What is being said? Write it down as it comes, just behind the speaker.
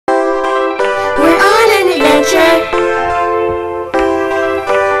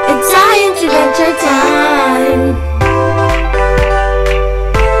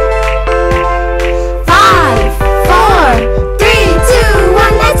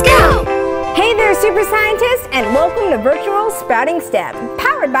Virtual Sprouting STEM,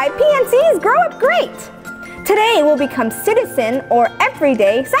 powered by PNC's Grow Up Great. Today we'll become citizen or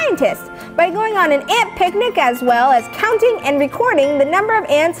everyday scientists by going on an ant picnic as well as counting and recording the number of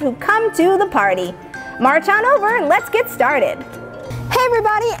ants who come to the party. March on over and let's get started. Hey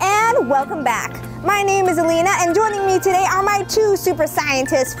everybody and welcome back. My name is Alina and joining me today are my two super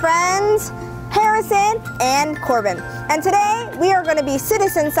scientist friends, Harrison and Corbin. And today we are going to be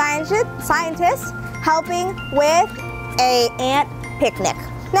citizen scientists helping with an ant picnic.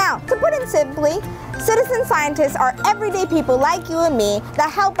 Now, to put it simply, citizen scientists are everyday people like you and me that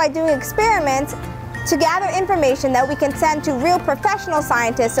help by doing experiments to gather information that we can send to real professional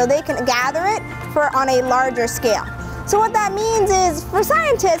scientists so they can gather it on a larger scale. So what that means is, for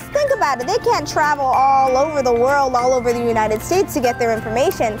scientists, think about it, they can't travel all over the world, all over the United States to get their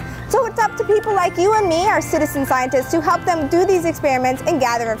information. So it's up to people like you and me, our citizen scientists, to help them do these experiments and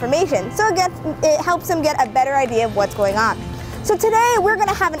gather information. So it helps them get a better idea of what's going on. So today we're going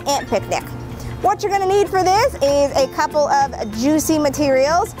to have an ant picnic. What you're going to need for this is a couple of juicy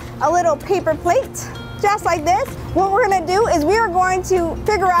materials, a little paper plate, just like this. What we're going to do is we are going to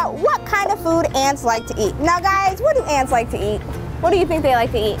figure out what kind of food ants like to eat. Now guys, what do ants like to eat? What do you think they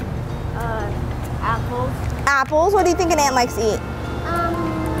like to eat? Apples. Apples? What do you think an ant likes to eat?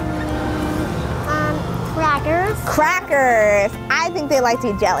 Crackers. Crackers. I think they like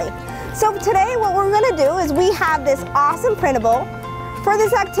to eat jelly. So today what we're going to do is we have this awesome printable. For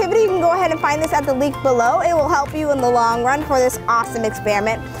this activity, you can go ahead and find this at the link below. It will help you in the long run for this awesome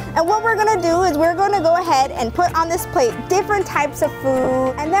experiment. And what we're going to do is we're going to go ahead and put on this plate different types of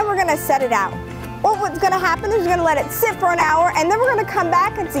food, and then we're going to set it out. What's going to happen is we're going to let it sit for an hour, and then we're going to come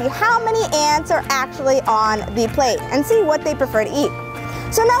back and see how many ants are actually on the plate and see what they prefer to eat.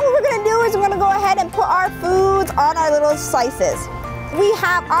 So now what we're going to do is we're going to go ahead and put our foods on our little slices. We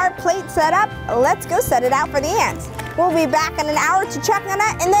have our plate set up. Let's go set it out for the ants. We'll be back in an hour to check on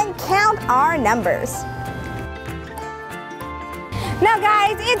it and then count our numbers. Now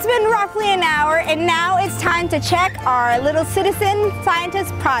guys, it's been roughly an hour and now it's time to check our little citizen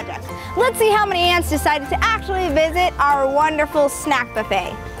scientist project. Let's see how many ants decided to actually visit our wonderful snack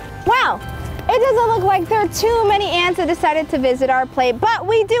buffet. Wow, it doesn't look like there are too many ants that decided to visit our plate, but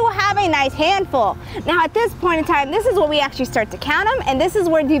we do have a nice handful. Now at this point in time, this is where we actually start to count them, and this is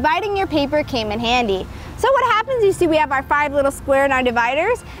where dividing your paper came in handy. So what happens, you see we have our 5 little square in our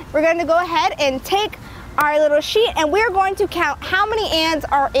dividers. We're going to go ahead and take our little sheet and we're going to count how many ants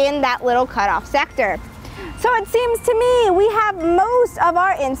are in that little cutoff sector. So it seems to me we have most of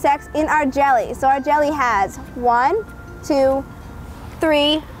our insects in our jelly. So our jelly has 1, 2,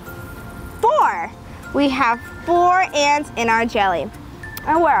 3, 4. We have 4 ants in our jelly.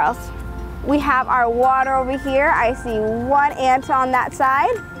 And where else? We have our water over here. I see 1 ant on that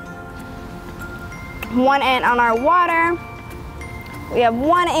side. 1 ant on our water. We have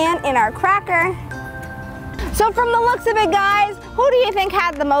 1 ant in our cracker. So from the looks of it, guys, who do you think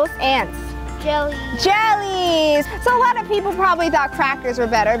had the most ants? Jelly. Jellies. So a lot of people probably thought crackers were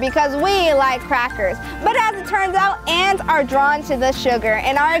better because we like crackers. But as it turns out, ants are drawn to the sugar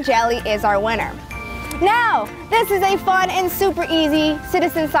and our jelly is our winner. Now, this is a fun and super easy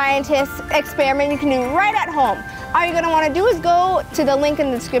citizen scientist experiment you can do right at home. All you're going to want to do is go to the link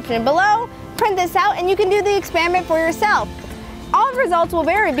in the description below, print this out, and you can do the experiment for yourself. All the results will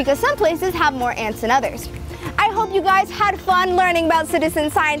vary because some places have more ants than others. I hope you guys had fun learning about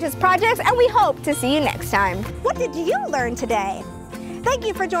citizen scientist projects, and we hope to see you next time. What did you learn today? Thank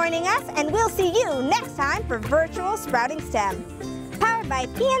you for joining us, and we'll see you next time for Virtual Sprouting STEM, powered by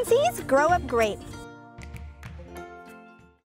PNC's Grow Up Great.